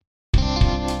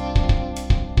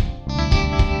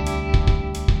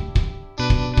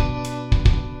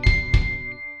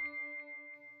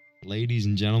Ladies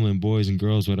and gentlemen, boys and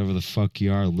girls, whatever the fuck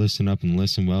you are, listen up and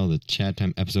listen well to Chat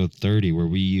Time episode 30, where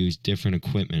we use different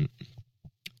equipment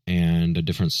and a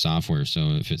different software.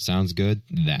 So if it sounds good,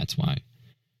 that's why.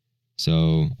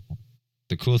 So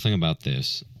the cool thing about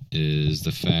this is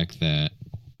the fact that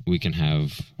we can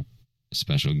have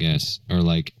special guests or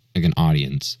like an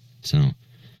audience. So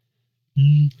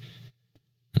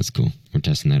that's cool. We're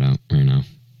testing that out right now.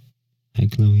 Hi,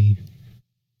 Chloe.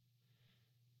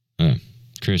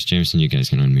 Chris, Jameson, you guys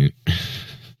can unmute.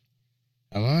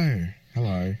 Hello.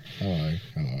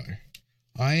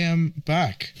 I am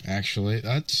back, actually.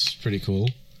 That's pretty cool.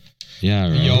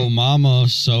 Yeah, right. Yo, mama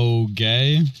so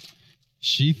gay.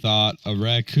 She thought a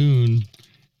raccoon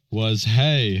was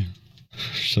hay.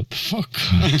 Shut the fuck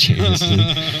up, Jameson.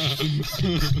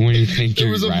 When you think There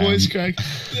you're was a round. voice crack.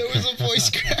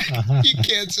 You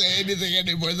can't say anything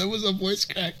anymore. There was a voice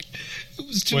crack. It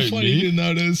was too Wait, funny me? to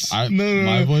notice.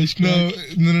 My voice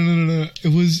cracked? No.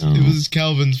 It was Oh.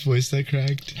 Calvin's voice that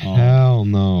cracked. Oh, Hell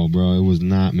no, bro. It was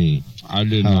not me. I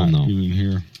did Hell not no. even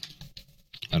hear.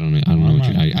 I don't know what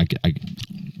you... I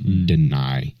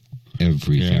deny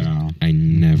everything. Yeah. I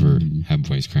never have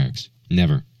voice cracks.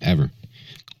 Never. Ever.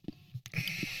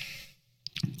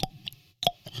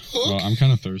 Well, I'm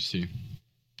kind of thirsty.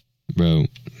 Bro,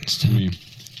 stop. Let me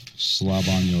slap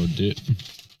on your dick.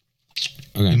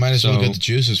 Okay, You might as well so get the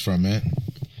juices from it.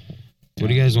 what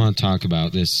do you guys want to talk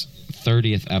about this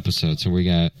 30th episode? So we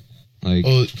got like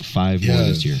 5 more yeah.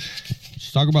 this year.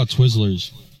 Let's talk about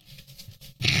Twizzlers.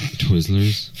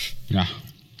 Twizzlers? Yeah.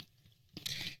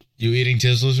 You eating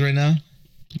Tizzlers right now?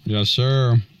 Yes,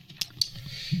 sir.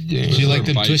 Yeah. Do you like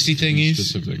them Bites twisty to be thingies?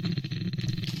 Specific.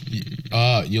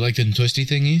 You like them twisty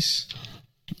thingies?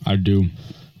 I do.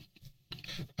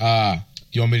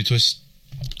 You want me to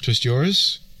twist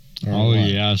yours? Or Oh, what?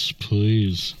 yes,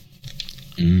 please.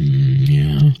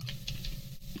 Yeah.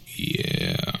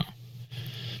 Yeah.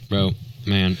 Bro,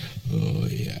 man. Oh,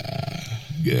 yeah.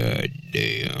 God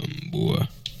damn, boy.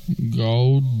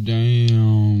 Go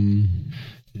damn.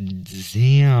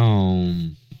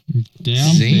 Damn.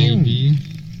 Damn, Damn. baby.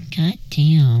 God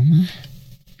damn.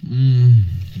 Mm.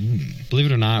 Believe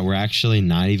it or not, we're actually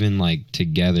not even like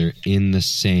together in the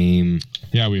same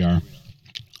Yeah, we are.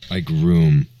 like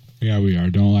room. Yeah, we are.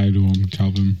 Don't lie to him,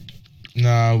 Calvin.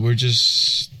 No, we're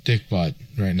just dick butt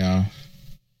right now.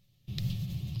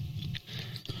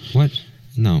 What?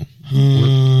 No.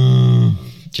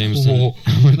 Jameson. Oh.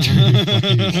 I'm gonna turn your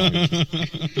fucking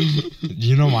volume.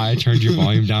 You know why I turned your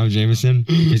volume down, Jameson?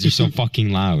 Because you're so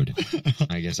fucking loud.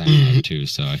 I guess I'm loud too,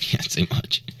 so I can't say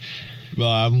much. Well,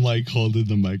 I'm like holding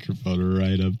the microphone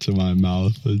right up to my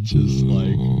mouth and just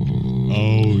like,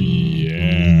 oh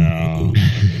yeah.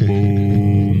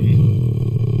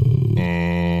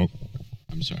 Boom.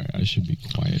 I'm sorry, I should be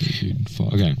quieter, dude.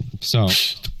 Fuck. Okay, so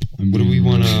I'm what do we being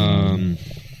want really- to?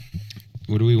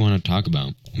 What do we want to talk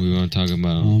about? We want to talk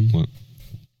about what?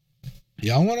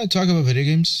 Y'all want to talk about video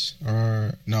games?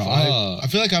 Or no, I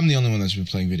feel like I'm the only one that's been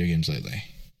playing video games lately.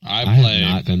 I have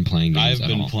not been playing games I've at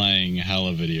been all. playing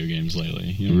hella video games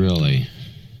lately. You know? Really?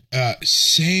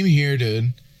 Same here,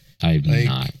 dude. I've Like,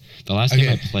 not. The last game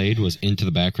I okay. played was Into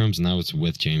the Backrooms, and that was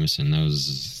with Jameson. That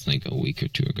was like a week or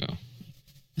two ago.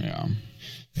 Yeah.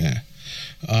 Yeah.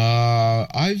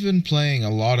 I've been playing a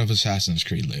lot of Assassin's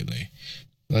Creed lately.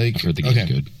 Like, I've heard the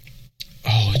game's good.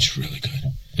 Oh, it's really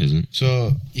good. Isn't?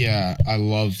 So, yeah, I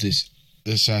love this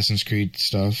Assassin's Creed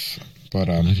stuff. But,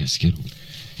 Like a Skittle.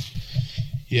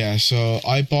 yeah, so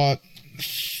I bought,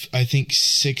 I think,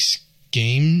 6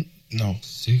 games. No.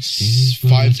 6 games? Bro,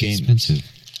 5 that's games. expensive.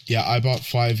 Yeah, I bought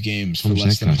 5 games How for much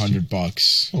less that than cost you?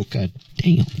 $100. Oh, god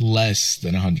damn. Less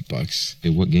than $100. Hey,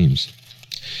 what games?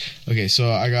 Okay,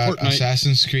 so I got Fortnite.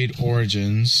 Assassin's Creed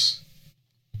Origins,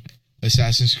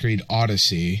 Assassin's Creed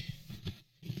Odyssey,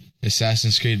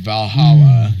 Assassin's Creed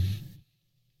Valhalla.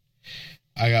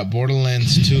 I got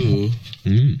Borderlands 2,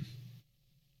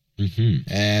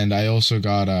 and I also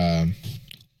got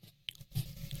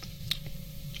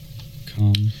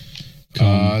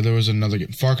there was another game,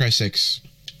 Far Cry 6.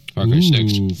 Far Cry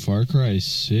 6. Ooh, Far Cry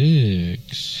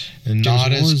 6. And James,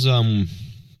 not as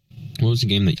what was the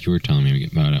game that you were telling me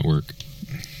about at work?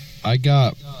 I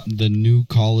got the new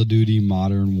Call of Duty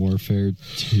Modern Warfare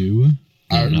 2.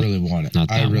 I No, really want it.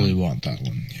 not I that really one. want that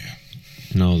one. Yeah.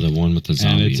 No, the one with the And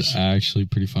zombies. it's actually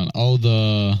pretty fun. Oh,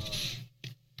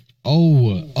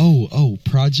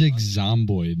 Project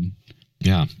Zomboid.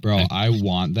 Yeah, Bro, I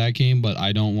want that game, but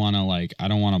I don't want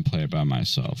to play it by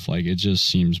myself. Like, it just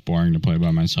seems boring to play by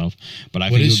myself. But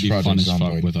I What think it is would be fun Project as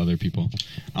fuck Zomboid? with other people.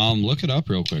 Look it up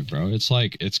real quick, bro. It's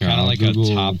kind Yeah, of like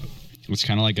Google- a top. It's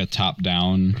kind of like a top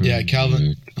down. Yeah,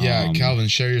 Calvin. Yeah, Um, Calvin,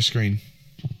 share your screen.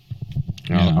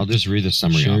 I'll just read the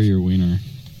summary Share off. your wiener.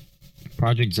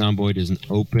 Project Zomboid is an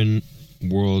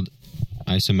open-world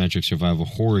isometric survival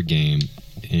horror game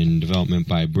in development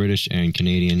by British and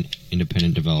Canadian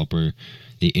independent developer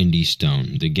the Indie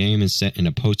Stone. The game is set in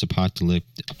a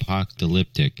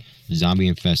post-apocalyptic,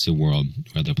 zombie-infested world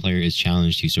where the player is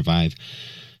challenged to survive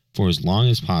for as long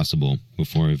as possible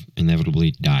before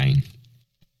inevitably dying.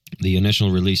 The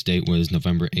initial release date was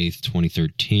November 8th,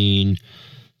 2013,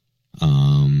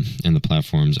 and the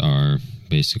platforms are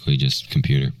basically just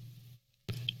computer.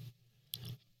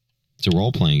 It's a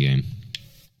role-playing game.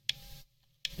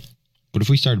 What if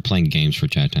we started playing games for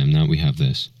chat time? Now we have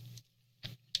this.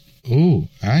 Ooh,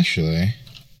 actually.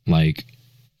 Like...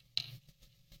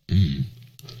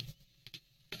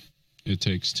 It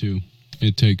Takes Two.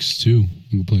 It Takes Two.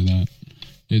 You can play that.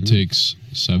 It Takes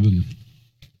 7.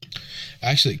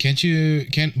 Actually,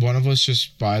 can't one of us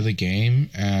just buy the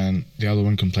game and the other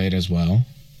one can play it as well?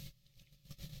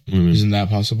 Isn't that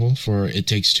possible for It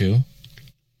Takes Two?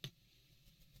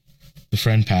 The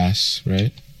friend pass,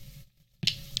 right?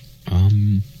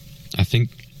 I think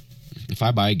if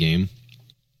I buy a game,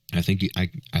 I think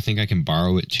I can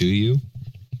borrow it to you,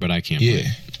 but I can't play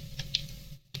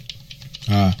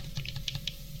it.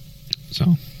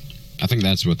 So, I think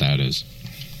that's what that is.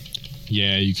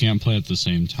 Yeah, you can't play at the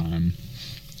same time.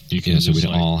 You can So we'd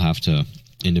all have to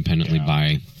independently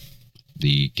buy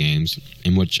the games,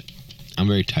 in which I'm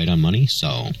very tight on money,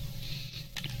 so...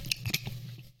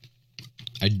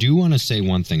 I do want to say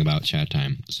one thing about chat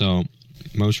time. So,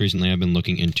 most recently I've been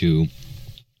looking into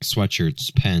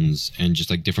sweatshirts, pens, and just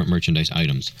like different merchandise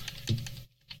items.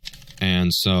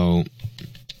 And so,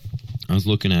 I was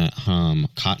looking at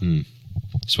cotton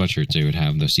sweatshirts. They would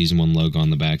have the Season 1 logo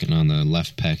on the back, and on the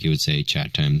left pec it would say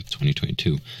Chat Time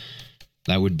 2022.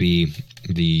 That would be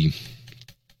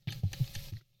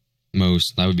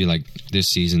like this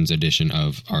season's edition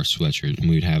of our sweatshirt. And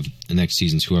we'd have the next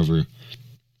season's whatever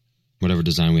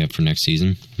design we have for next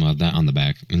season, we'll have that on the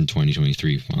back in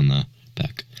 2023 on the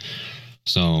back.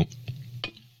 So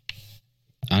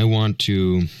I want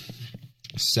to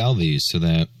sell these so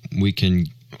that we can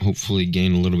hopefully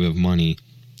gain a little bit of money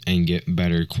and get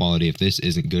better quality if this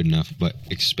isn't good enough, but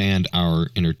expand our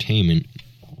entertainment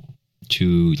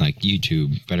to like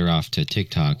YouTube, better off to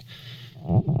TikTok.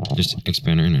 Just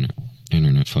expand our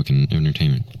internet fucking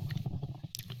entertainment.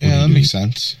 Yeah, that makes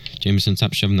sense. Jameson,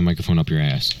 stop shoving the microphone up your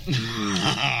ass.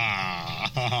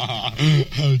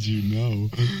 How'd you know?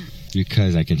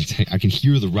 Because I can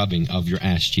hear the rubbing of your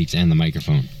ass cheeks and the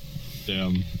microphone.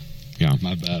 Damn. Yeah.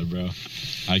 My bad, bro.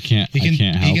 I can't help He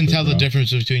can it, tell bro. the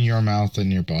difference between your mouth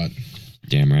and your butt.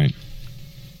 Damn right.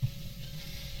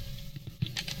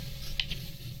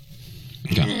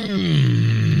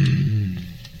 Okay.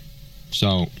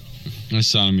 So, That's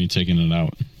sounded me taking it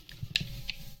out.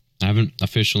 I haven't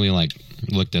officially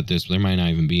looked at this, but there might not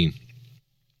even be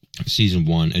Season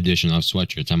 1 edition of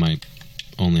sweatshirts. I might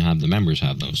only have the members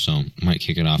have those, so I might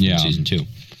kick it off in Season 2.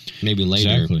 Maybe later.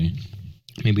 Exactly.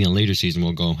 Maybe in a later season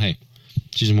we'll go, hey,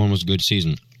 Season 1 was a good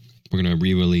season. We're going to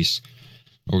re-release,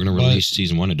 or we're going to release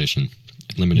Season 1 edition,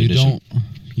 limited edition.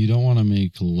 You don't want to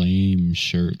make lame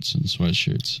shirts and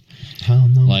sweatshirts. Hell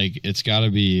no. Like, it's got to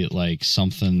be like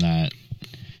something that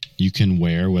you can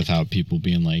wear without people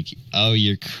being like, oh,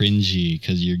 you're cringy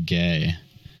because you're gay.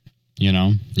 You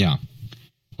know? Yeah.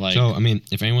 Like, So, I mean,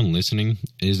 if anyone listening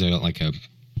is a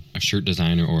shirt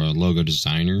designer or a logo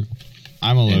designer,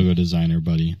 I'm a logo designer,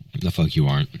 buddy. the fuck you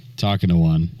aren't. Talking to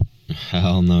one.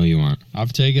 Hell no, you aren't.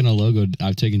 I've taken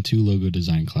 2 logo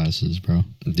design classes, bro.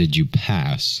 Did you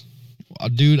pass?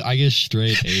 Dude, I get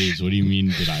straight A's. What do you mean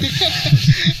did I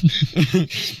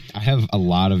pass? I have a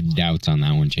lot of doubts on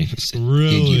that one, Jameson.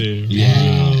 Really?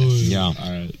 Yeah. Really? Yeah. All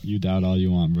right. You doubt all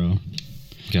you want, bro.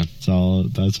 Okay.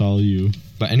 That's all you.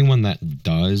 But anyone that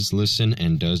does listen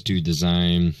and does do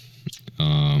designing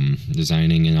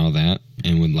and all that,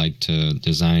 and would like to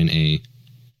design a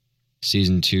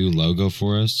Season 2 logo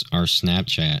for us, our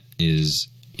Snapchat is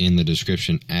in the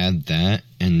description. Add that,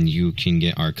 and you can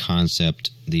get our concept,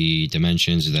 the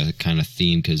dimensions, the kind of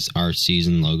theme, because our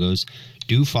season logos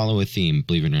do follow a theme,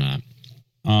 believe it or not.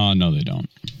 No, they don't.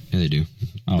 Yeah, they do.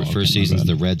 Oh, The okay, first my season's bad.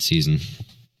 the red season.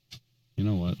 You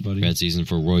know what, buddy? Red season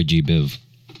for Roy G. Biv.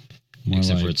 More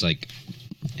Except like- for it's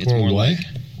For more what? like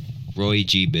Roy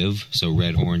G. Biv. So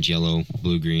red, orange, yellow,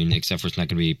 blue, green. Except for it's not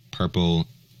going to be purple,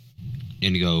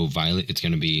 indigo, violet. It's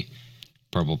going to be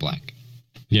purple, black.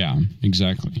 Yeah,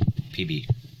 exactly. PB.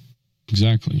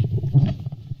 Exactly.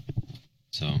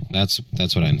 So that's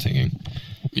what I'm thinking.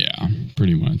 Yeah,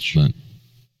 pretty much. But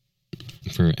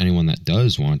for anyone that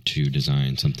does want to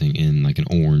design something in like an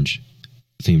orange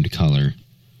themed color,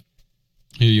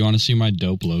 Here, you want to see my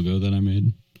dope logo that I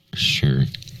made? Sure.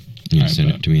 You I send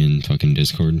bet. it to me in fucking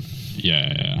Discord.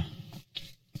 Yeah.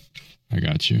 I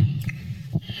got you.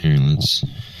 Here, let's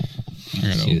I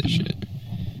gotta see open this it. shit.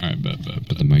 All right, bet.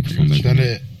 Put the microphone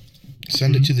back.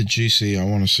 Send it to the GC. I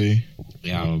want to see.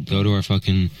 Yeah, go to our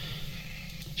fucking.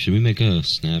 Should we make a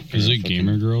snap? Is or a it fucking-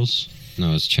 Gamer Girls?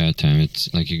 No, it's chat time.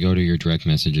 It's like you go to your direct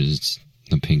messages. It's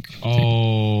the pink. thing.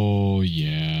 Oh,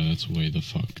 yeah. That's way the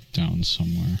fuck down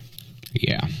somewhere.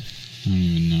 Yeah. I don't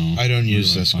even know. I don't Where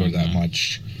use do I Discord find that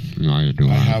much. Neither do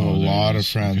I I. have a Oh, there lot it of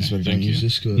is. friends, Okay, but I thank don't use you.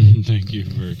 Discord. Thank you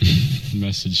for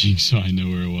messaging so I know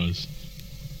where it was.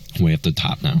 Way up the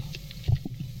top now.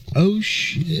 Oh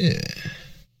shit!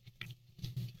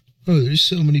 Oh, there's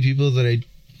so many people that I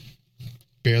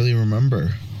barely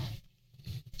remember.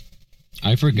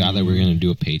 I forgot that we were gonna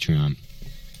do a Patreon.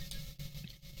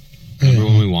 Remember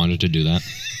when we wanted to do that?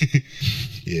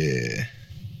 Yeah.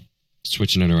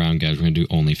 Switching it around, guys. We're gonna do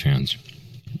OnlyFans.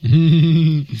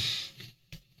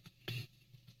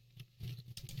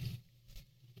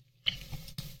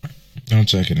 1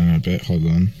 second in a bit. Hold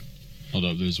on. Hold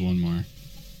up, there's one more.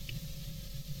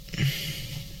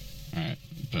 Alright,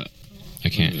 but I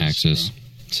can't What is, access.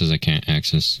 It says I can't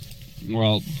access.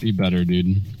 well, be better,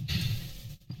 dude.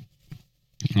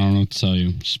 I don't know what to tell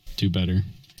you. Just do better.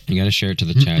 You gotta share it to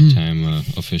the chat time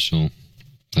official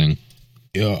thing.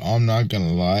 Yo, I'm not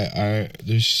gonna lie.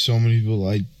 There's so many people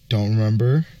I don't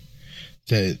remember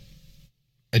that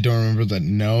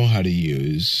know how to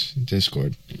use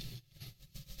Discord.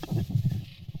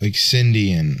 Like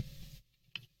Cindy and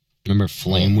Remember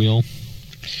Flame Wheel?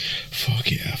 fuck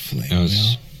yeah, Flame. That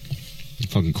was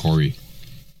fucking Corey.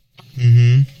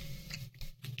 Mm-hmm.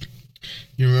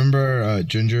 You remember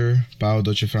Ginger, Bao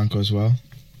Dolce Franco as well?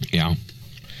 Yeah.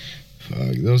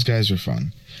 Fuck, those guys were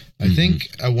fun. I think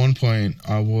at one point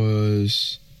I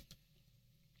was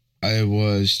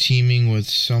teaming with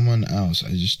someone else.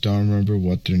 I just don't remember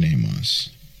what their name was.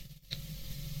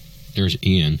 There's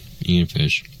Ian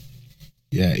Fish.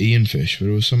 Yeah, Ian Fish, but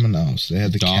it was someone else. They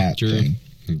had the cat thing.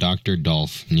 Dr.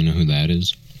 Dolph. You know who that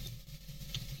is?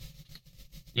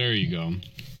 There you go.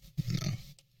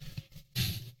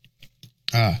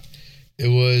 It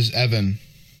was Evan.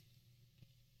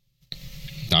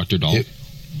 Dr. Dolph? It-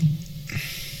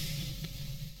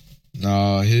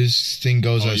 No, his thing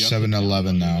goes at you have to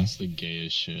 7-Eleven download it. now. That's the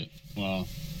gayest shit. Well,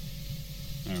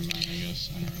 never mind, I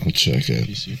guess. I don't know I'll check if it.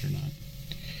 you see it or not.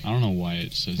 I don't know why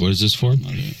it says What is this for?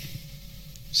 download it.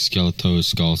 Skeleto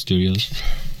Skull Studios?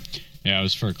 Yeah, it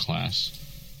was for a class.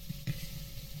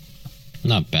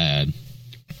 Not bad.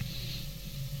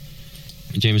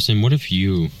 Jameson, what if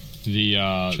you The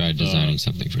tried designing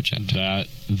something for chat time?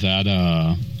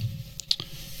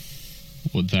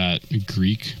 that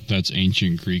Greek, that's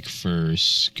ancient Greek for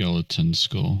skeleton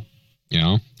skull.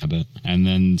 Yeah, I bet. And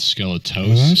then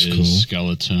skeletos that's is cool.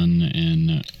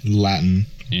 skeleton Latin.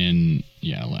 in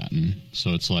Latin.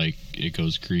 So it's like it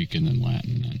goes Greek and then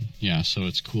Latin, and yeah, so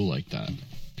it's cool like that.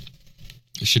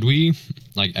 Should we,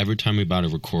 like, every time we about to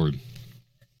record,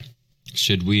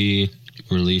 should we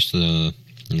release the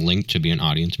link to be an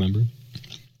audience member?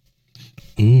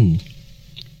 Ooh.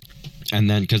 And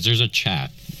then, because there's a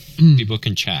chat, people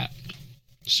can chat.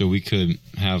 So we could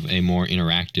have a more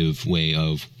interactive way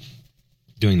of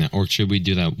doing that. Or should we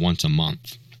do that once a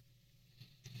month?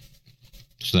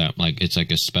 So that, like, it's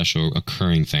like a special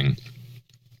occurring thing.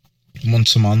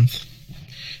 Once a month.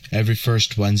 Every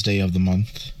first Wednesday of the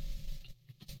month.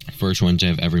 First Wednesday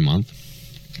of every month.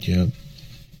 Yep.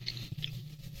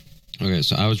 Okay,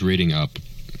 so I was reading up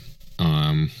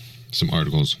some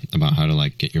articles about how to,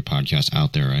 like, get your podcast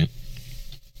out there, right?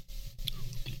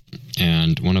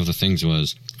 And one of the things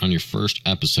was, on your first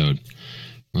episode,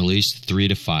 release 3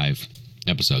 to 5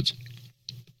 episodes.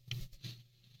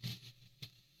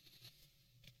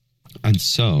 And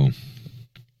so,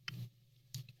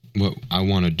 what I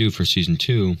want to do for season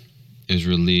 2 is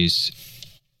release,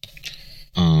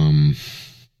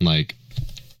 like,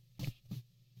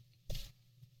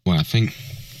 well, I think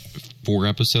 4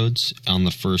 episodes on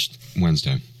the first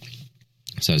Wednesday.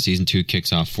 So season 2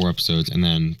 kicks off 4 episodes, and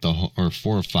then or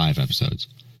 4 or 5 episodes,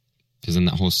 because then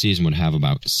that whole season would have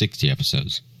about 60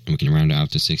 episodes, and we can round it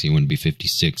out to 60. It wouldn't be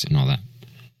 56 and all that.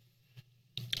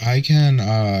 I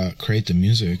can create the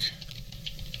music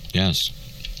Yes.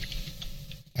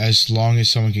 as long as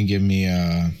someone can give me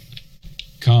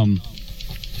Come.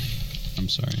 I'm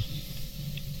sorry.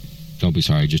 Don't be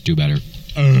sorry. Just do better.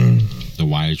 The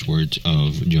wise words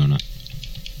of Jonah.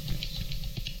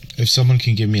 if someone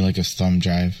can give me like a thumb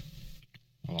drive.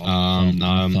 I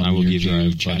will give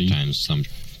you chat times. All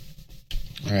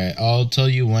right, I'll tell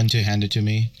you when to hand it to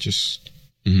me. Just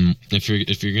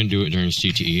If you're gonna do it during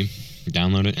CTE,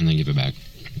 download it and then give it back.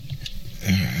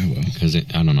 I will. Because I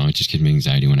don't know, it just gives me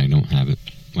anxiety when I don't have it,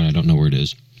 when I don't know where it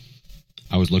is.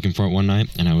 I was looking for it one night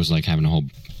and I was like having a whole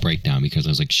breakdown because I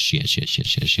was like, shit.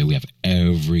 We have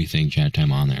everything chat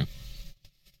time on there.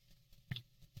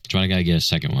 So I gotta get a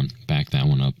second one, back that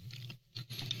one up.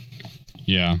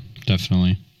 Yeah,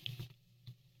 definitely.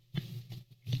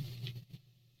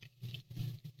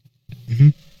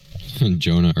 And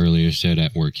Jonah earlier said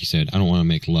at work, he said, I don't want to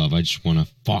make love, I just want to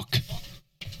fuck.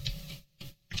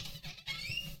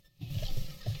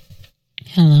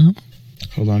 Hello?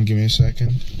 Hold on, give me a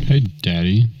second. Hey,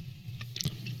 Daddy.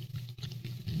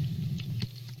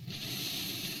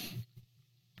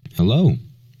 Hello.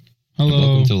 Hello. And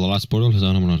welcome to the Las Portals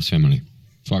Anonymous family.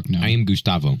 Fuck no. I am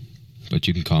Gustavo, but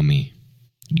you can call me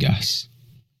Gus.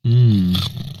 Let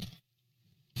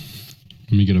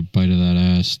me get a bite of that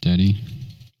ass, Daddy.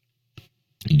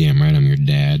 You damn right I'm your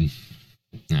dad.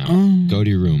 Now, go to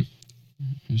your room.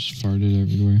 Just farted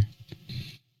everywhere.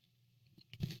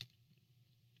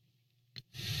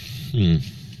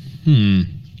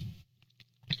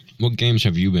 What games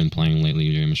have you been playing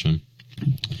lately, Jameson?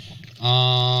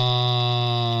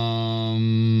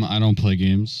 I don't play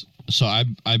games. So I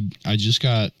just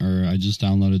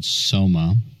downloaded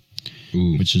Soma,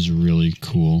 which is really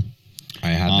cool. I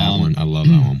had that one. I love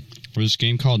that one. There's this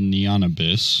game called Neon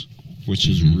Abyss, which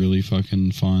is really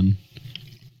fucking fun.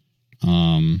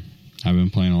 I've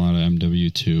been playing a lot of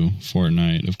MW2,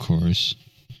 Fortnite, of course.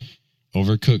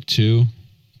 Overcooked 2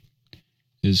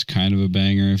 is kind of a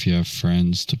banger if you have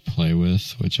friends to play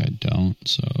with, which I don't,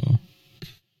 so...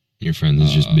 Your friend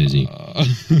is just busy.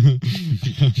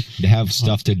 They have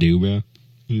stuff to do, bro.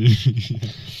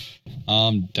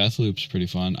 Deathloop's pretty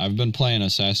fun. I've been playing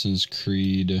Assassin's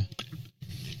Creed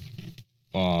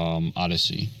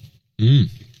Odyssey.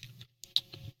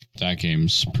 That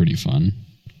game's pretty fun.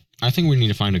 I think we need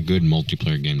to find a good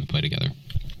multiplayer game to play together.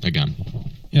 Again.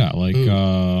 Yeah, like we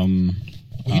can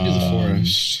do the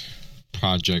Forest.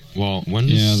 Project. Well, when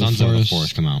does Sons of the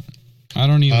Forest come out? I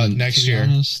don't even. Next year.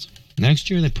 Honest. Next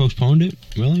year they postponed it?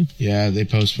 Really? Yeah, they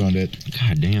postponed it.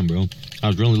 God damn, bro. I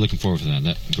was really looking forward to that.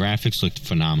 That graphics looked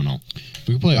phenomenal.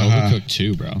 We could play Overcooked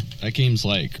 2, bro. That game's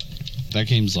like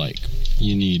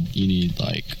you need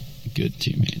like good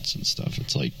teammates and stuff.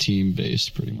 It's like team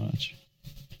based pretty much.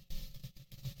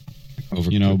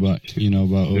 Overcooked. You know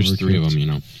about There's Overcooked. 3 of them, you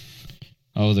know.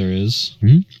 Oh, there is?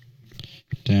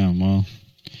 Damn, well,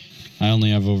 I only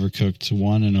have Overcooked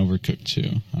 1 and Overcooked 2.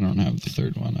 I don't have the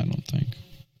third one, I don't think.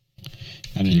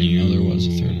 I didn't even know there was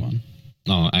a third one.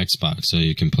 Oh, Xbox, so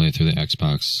you can play through the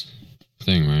Xbox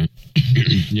thing, right?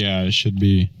 Yeah, it should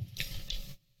be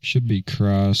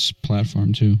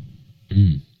cross-platform too.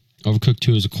 Overcooked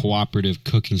 2 is a cooperative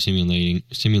cooking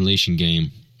simulation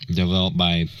game developed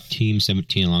by Team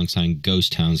 17 alongside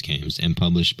Ghost Towns Games and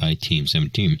published by Team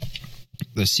 17.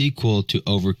 The sequel to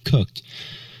Overcooked,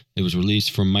 it was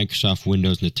released for Microsoft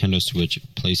Windows, Nintendo Switch,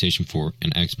 PlayStation 4,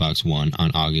 and Xbox One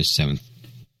on August 7th,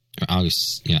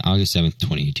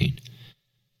 2018.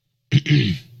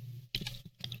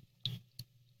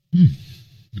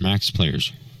 Max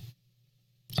players.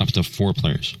 Up to 4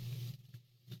 players.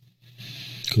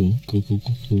 Cool.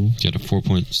 Get a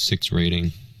 4.6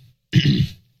 rating.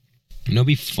 It'd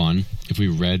be fun if we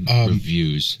read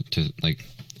reviews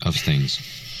of things.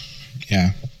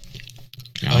 Yeah.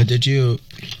 Did you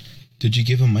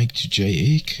give a mic to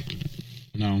Jake?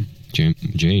 No.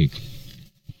 Jake.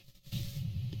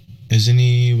 Isn't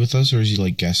he with us, or is he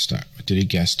like guest star? Did he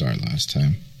guest star last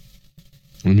time?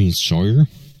 I mean Sawyer?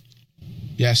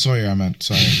 Yeah, Sawyer, I meant.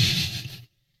 Sorry.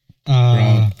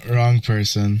 Wrong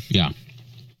person. Yeah.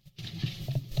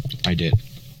 I did.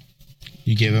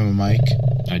 You gave him a mic?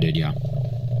 I did, yeah.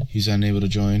 He's unable to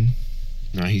join?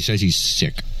 No, he says he's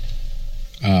sick.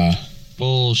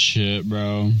 Bullshit,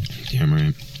 bro. Damn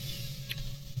right.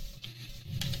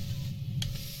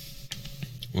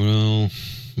 Well,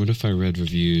 what if I read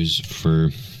reviews for...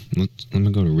 Let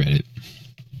me go to Reddit.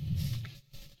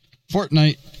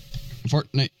 Fortnite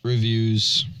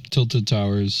reviews. Tilted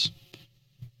Towers.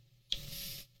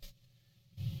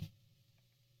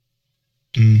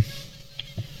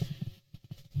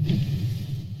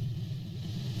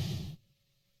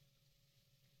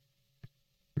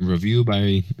 Review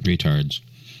by retards.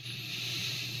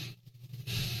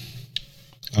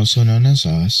 Also known as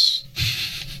us.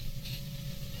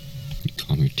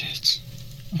 Call me tits.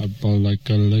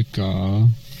 Abalaka.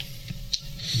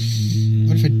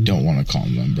 What if I don't want to call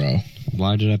them, bro?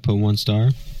 Why did I put 1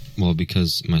 star? Well,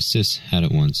 because my sis had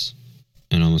it once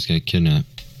and almost got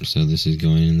kidnapped. So this is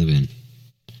going in the bin.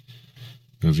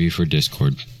 Review for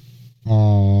Discord.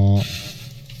 Oh.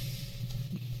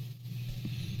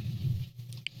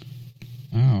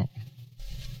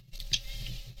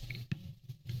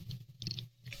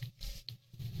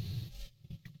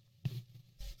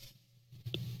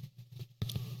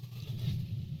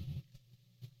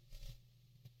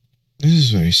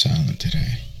 very silent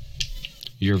today.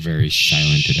 You're very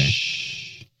silent today.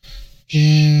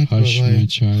 Yeah, Hush, but my like,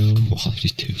 child. Quality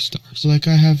 2 stars. like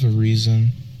I have a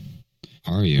reason.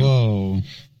 Are you? Whoa.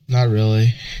 Not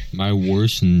really. My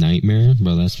worst nightmare?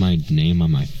 Bro, that's my name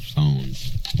on my phone.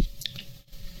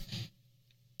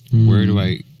 Where do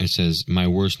I... It says, my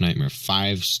worst nightmare.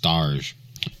 5 stars.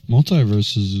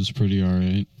 Multiverses is pretty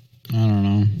alright. I don't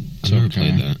know. I've never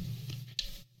played that.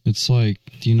 It's like,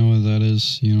 do you know what that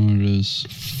is? You know what it is?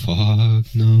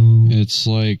 Fuck no. It's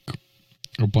like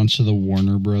a bunch of the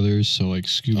Warner Brothers, so like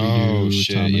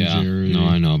Scooby-Doo, Tom and Jerry. No,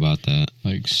 I know about that.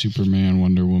 Like Superman,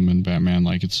 Wonder Woman, Batman.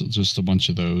 Like it's just a bunch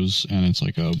of those, and it's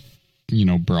like a,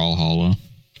 Brawlhalla.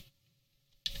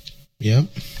 Yep.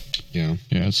 Yeah.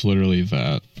 Yeah, it's literally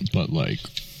that, but like,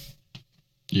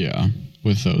 yeah,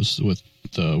 with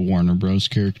the Warner Bros.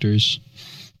 Characters.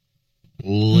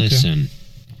 Listen.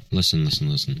 Listen.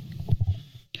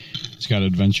 It's got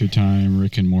Adventure Time,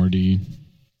 Rick and Morty.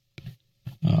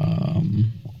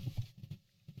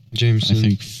 Jameson. I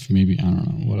think maybe, I don't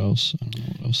know what else. I don't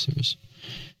know what else there is.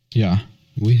 Yeah.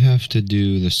 We have to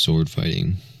do the sword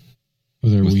fighting.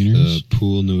 With our wieners? The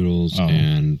pool noodles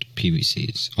and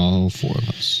PVCs. All 4 of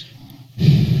us.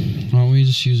 Why don't we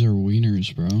just use our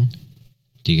wieners, bro?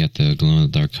 Do you get the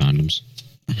glow-in-the-dark condoms?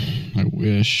 I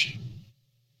wish.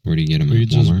 Where do you get them? We at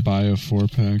could Walmart? just buy a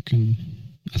 4-pack and...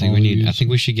 I think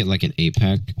we should get like an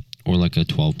 8-pack or like a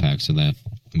 12-pack so that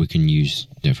we can use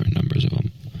different numbers of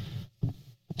them.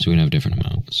 So we can have a different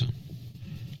amount. So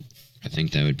I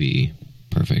think that would be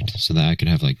perfect. So that I could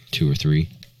have like 2 or 3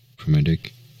 for my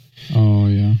dick. Oh,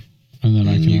 yeah. And then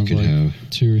I can you have could like have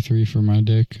 2 or 3 for my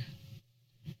dick.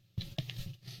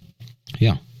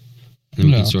 Yeah. Then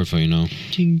we No. can sword fight,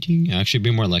 Ting, ting. Actually,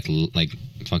 be more like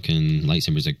fucking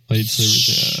lightsabers. Like,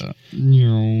 Lightsabers,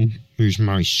 yeah. Here's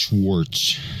my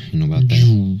Schwartz. You know about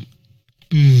that?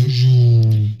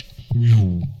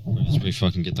 As we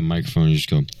fucking get the microphone and just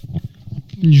go.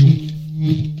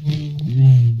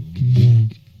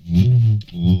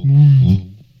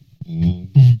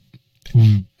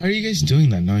 How are you guys doing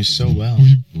that noise so well?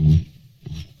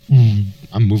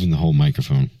 I'm moving the whole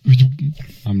microphone.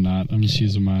 I'm not. I'm just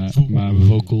using my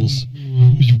vocals.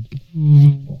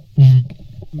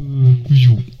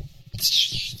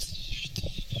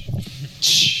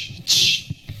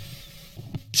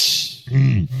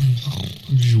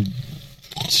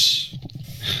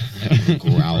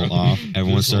 Growl off.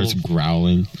 Everyone starts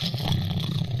growling.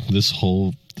 This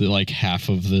whole, like, half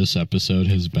of this episode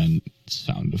has been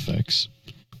sound effects.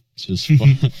 It's just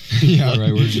fun. Yeah,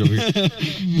 right. We're just over here.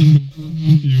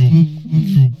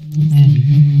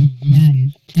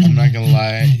 I'm not gonna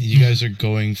lie, you guys are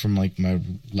going from like my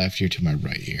left ear to my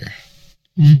right ear.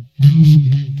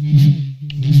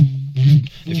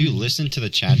 If you listen to the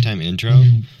chat time intro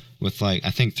with like,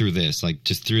 I think through this, like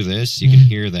just through this, you can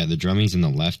hear that the drumming's in the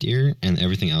left ear and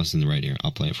everything else in the right ear.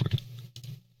 I'll play it for you.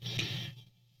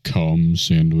 Cum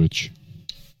sandwich.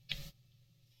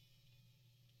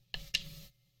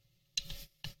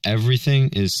 Everything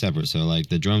is separate. So like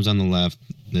the drums on the left,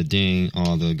 the ding,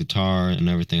 all the guitar and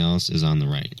everything else is on the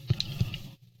right.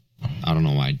 I don't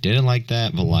know why I did it like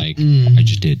that, but like I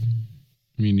just did.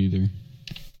 Me neither.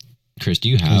 Chris, do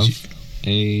you have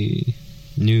a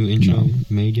new intro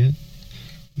made yet?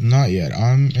 Not yet.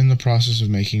 I'm in the process of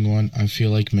making one. I feel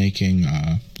like making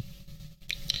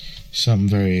something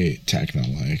very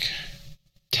techno-like.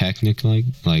 Technic like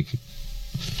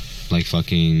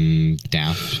fucking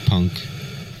Daft Punk.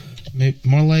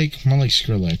 More like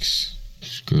Skrillex.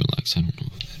 Skrillex, I don't know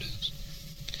what that is.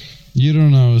 You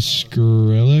don't know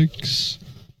Skrillex?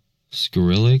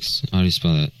 Skrillex? How do you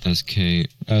spell that?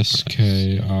 SKRILLX.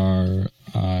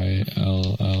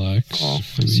 Oh,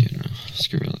 let's see now.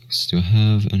 Skrillex. Do I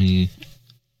have any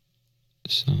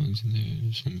songs in there?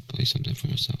 Just let me play something for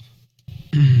myself.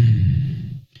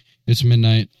 It's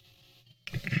midnight.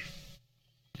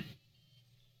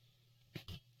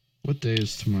 What day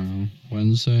is tomorrow?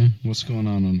 Wednesday? What's going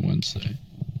on Wednesday?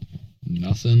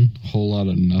 Nothing? Whole lot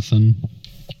of nothing?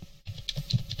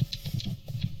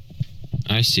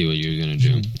 I see what you're gonna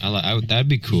do. That'd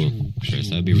be cool, Chris.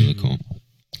 That'd be really cool.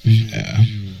 Yeah.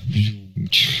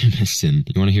 Listen,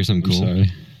 you want to hear something cool?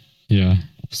 Sorry. Yeah.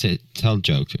 Tell a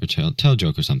joke or tell a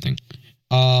joke or something.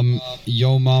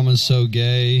 Yo mama's so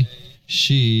gay,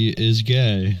 she is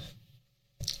gay.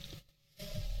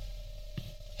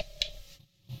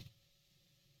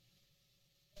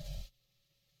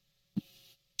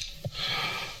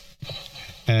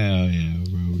 Hell yeah,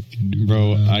 bro.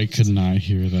 Bro, I could not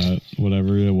hear that.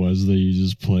 Whatever it was that you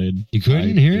just played. You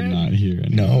couldn't hear it? I did not hear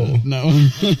it. No. No.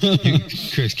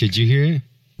 Chris, could you hear it?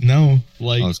 No.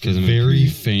 Like, Oh, it's 'cause I'm very in-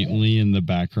 faintly in the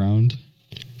background.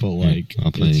 but like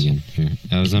I'll play it again. Here.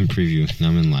 That was on preview. Now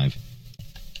I'm in live.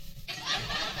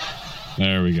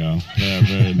 There we go. Yeah,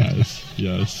 very nice.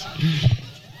 Yes.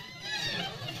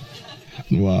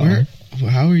 Wow.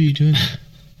 How are you doing that?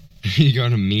 You go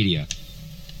to media.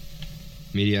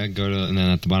 Media, go to, and then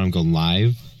at the bottom go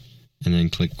live, and then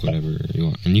click whatever you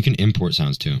want. And you can import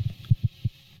sounds too.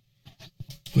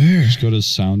 Where? Just go to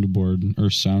soundboard or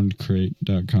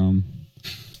soundcrate.com.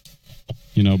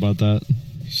 You know about that?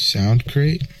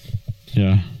 SoundCrate?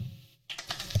 Yeah.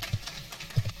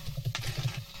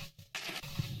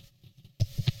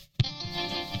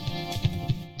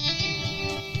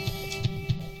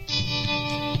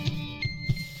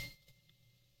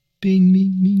 Bing,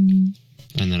 bing, bing, bing.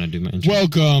 And then I do my intro.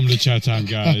 Welcome to Chat Time,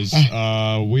 guys.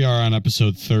 We are on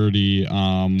episode 30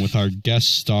 with our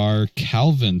guest star,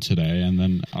 Calvin, today, and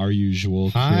then our usual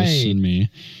Chris and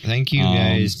me. Thank you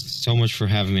guys so much for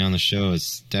having me on the show.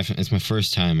 It's definitely my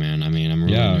first time, man. I mean, I'm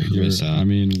really nervous.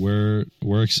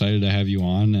 We're excited to have you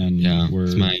on, and it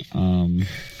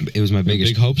was my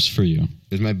biggest big hopes for you.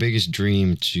 It was my biggest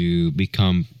dream to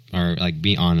become or like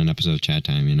be on an episode of Chat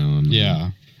Time. You know,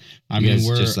 you guys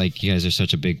are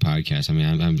such a big podcast. I mean,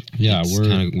 it's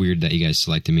kind of weird that you guys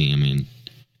selected me. I mean,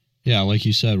 yeah, like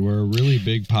you said, we're a really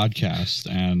big podcast,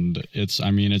 and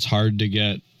it's hard to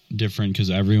get different because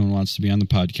everyone wants to be on the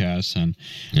podcast, and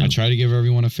I try to give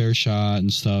everyone a fair shot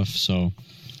and stuff. So,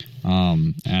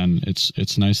 and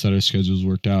it's nice that our schedules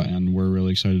worked out, and we're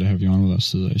really excited to have you on with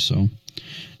us today. So,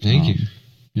 thank you.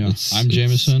 Yeah, I'm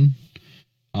Jameson.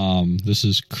 This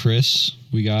is Chris.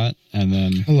 We got, and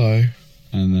then hello.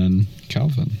 And then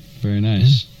Calvin. Very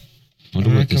nice. I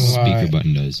wonder what the speaker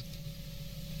button does.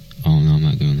 Oh, no, I'm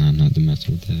not doing that. I'm not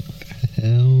messing with that.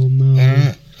 Hell no.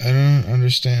 I don't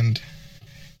understand.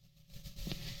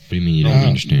 What do you mean you don't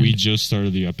understand? We just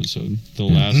started the episode. The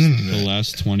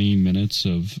last 20 minutes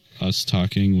of us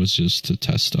talking was just to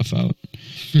test stuff out.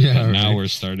 Yeah, right. Now we're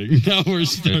starting.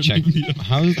 Check.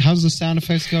 How's the sound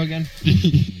effects go again?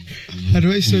 How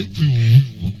do I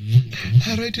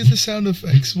do the sound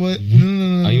effects? What?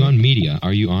 No. Are you on media?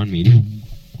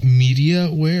 Media?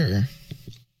 Where?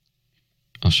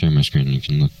 I'll share my screen. You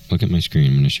can look at my screen.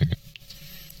 I'm going to share it.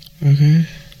 Okay.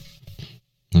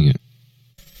 Look at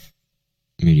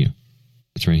media.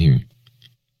 It's right here.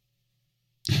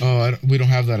 Oh, we don't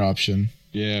have that option.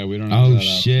 Yeah, we don't have that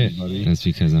option, shit. Buddy. That's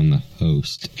because I'm the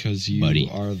host. Because you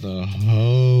are the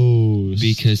host.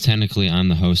 Because technically I'm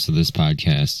the host of this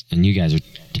podcast, and you guys are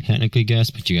technically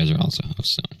guests, but you guys are also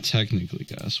hosts. So. Technically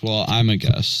guests. Well, I'm a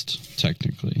guest,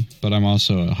 technically, but I'm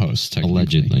also a host,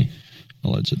 technically.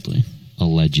 Allegedly.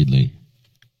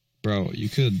 Bro, you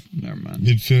could... Never mind.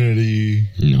 Infinity.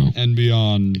 No. And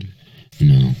beyond.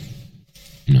 No.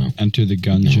 Enter the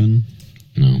Gungeon.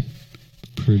 No.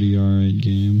 Pretty alright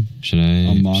game. Should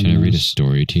I read a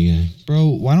story to you guys?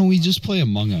 Bro, why don't we just play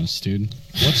Among Us, dude?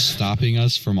 What's stopping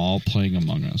us from all playing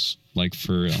Among Us? Like,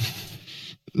 for real.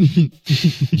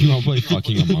 You want to play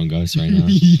fucking Among Us right now?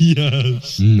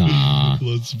 Yes. Nah.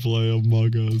 Let's play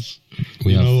Among Us.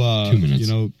 We have 2 minutes.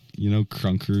 You know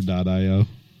Crunker.io?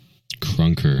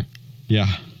 Crunker.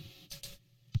 Yeah.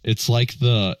 It's like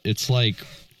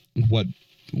what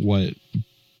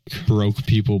broke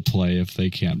people play if they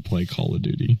can't play Call of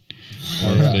Duty.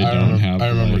 Or if they don't have... I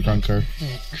remember Crunker.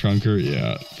 Crunker,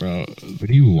 yeah, bro. What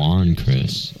are you on,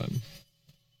 Chris? Can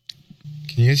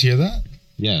you guys hear that?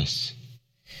 Yes.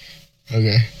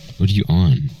 Okay. What are you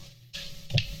on?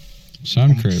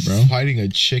 Soundcrate, bro. Fighting a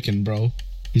chicken, bro.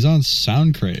 He's on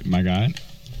Soundcrate, my guy.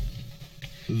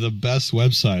 The best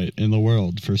website in the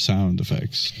world for sound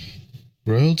effects.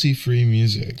 Royalty-free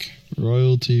music.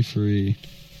 Royalty-free.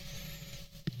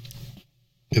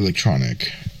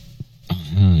 Electronic. Oh,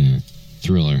 hell yeah.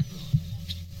 Thriller.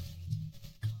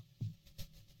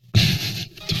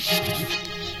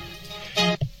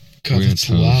 God, it's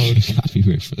loud.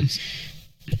 Copyright for this.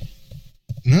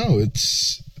 No,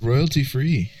 it's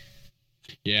royalty-free.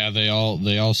 Yeah, they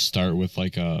all start with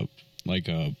like a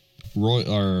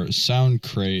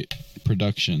Soundcrate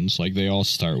Productions. Like they all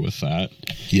start with that.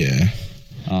 Yeah.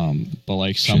 But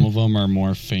like some of them are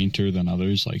more fainter than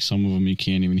others. Like some of them you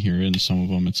can't even hear it, and some of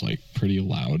them it's like pretty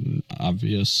loud and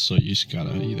obvious. So you just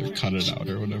gotta either cut it out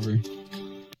or whatever.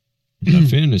 The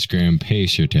Fitnessgram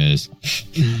Pacer test.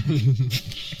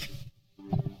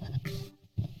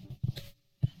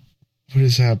 What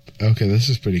is that? Okay, this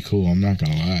is pretty cool. I'm not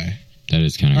gonna lie. That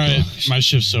is kind of cool. Right, my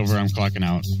shift's over. I'm clocking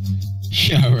out.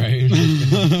 Yeah, right.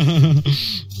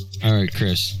 All right,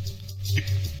 Chris.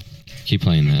 Keep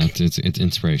playing that. It's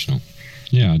inspirational.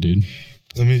 Yeah, dude.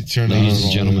 Let me turn down. Ladies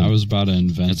and gentlemen, I was about to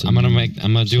invent. I'm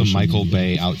gonna do a Michael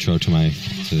Bay outro to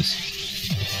this.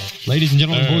 Ladies and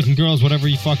gentlemen, boys and girls, whatever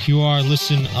you fuck you are,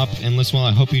 listen up and listen well.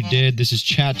 I hope you did. This is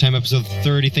Chat Time episode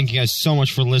 30. Thank you guys so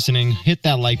much for listening. Hit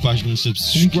that like button,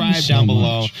 subscribe down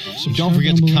below. Don't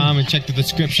forget to comment, check the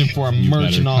description for our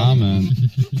merch and all. Comment.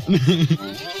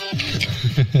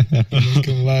 I'm not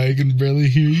gonna lie, I can barely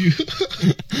hear you.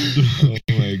 Oh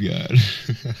my god.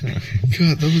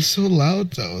 God, that was so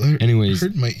loud though. That Anyways,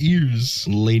 hurt my ears.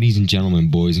 ladies and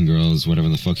gentlemen, boys and girls, whatever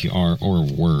the fuck you are or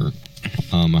were,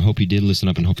 I hope you did listen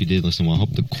up and hope you did listen well. I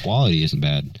hope the quality isn't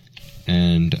bad.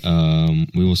 And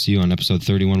we will see you on episode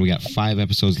 31. We got 5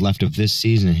 episodes left of this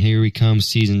season. And here we come,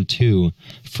 season 2,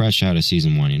 fresh out of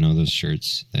season 1. You know those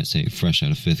shirts that say fresh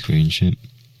out of 5th grade and shit?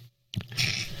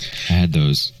 I had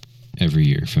those every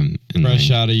year from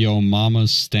Fresh out of your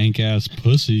mama's stank ass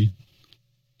pussy.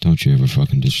 Don't you ever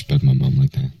fucking disrespect my mom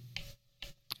like that.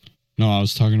 No, I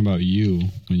was talking about you.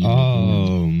 When you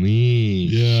Oh, me.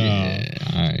 Yeah.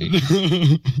 Shit. All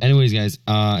right. Anyways, guys,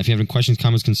 if you have any questions,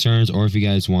 comments, concerns, or if you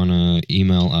guys want to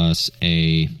email us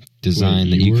a design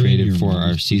that you were in created your for our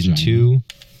mom's season vagina? 2.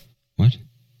 What?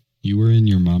 You were in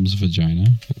your mom's vagina?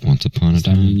 Once upon a Does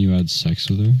that mean time. you had sex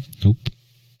with her? Nope.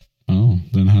 Oh,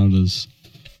 then how does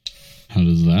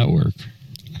that work?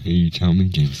 You tell me,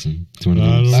 Jameson. It's one of I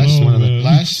those. don't It's know, one of the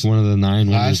man. it's one of the 9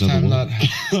 wonders of the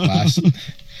world.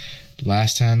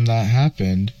 Last time that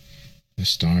happened, the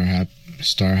star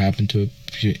happened to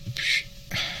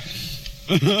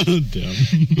Damn.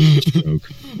 Joke.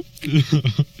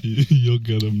 You'll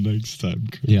get him next time,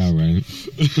 Chris. Yeah, right.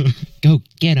 Go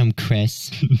get him,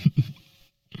 Chris.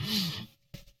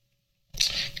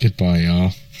 Goodbye, y'all.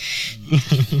 All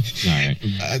right.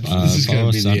 This is Follow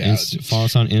gonna be us on the out. follow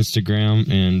us on Instagram,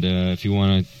 and if you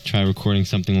want to try recording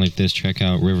something like this, check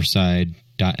out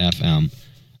riverside.fm.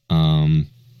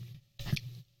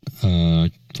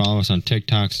 Follow us on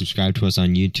TikTok, subscribe to us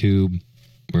on YouTube,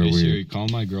 where Hey, we're Siri, call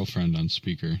my girlfriend on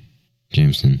speaker.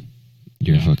 Jameson.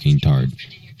 You're Yeah. fucking tard.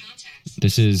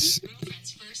 This is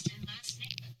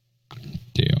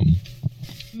damn.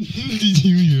 Did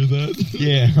you hear that?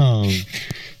 Yeah.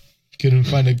 Couldn't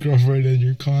find a girlfriend in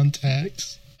your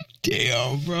contacts.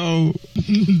 Damn, bro.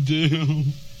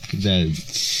 Damn.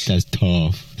 That's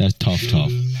tough. That's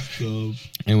tough.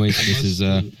 Anyways,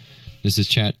 this is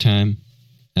Chat Time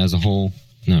as a whole.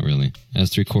 Not really. As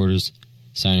 3/4.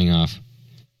 Signing off.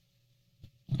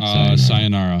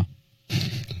 Sayonara.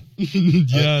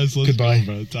 Yes, let's Goodbye. go,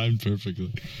 bro. Timed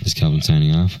perfectly. This is Kelvin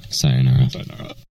signing off. Sayonara. Sayonara.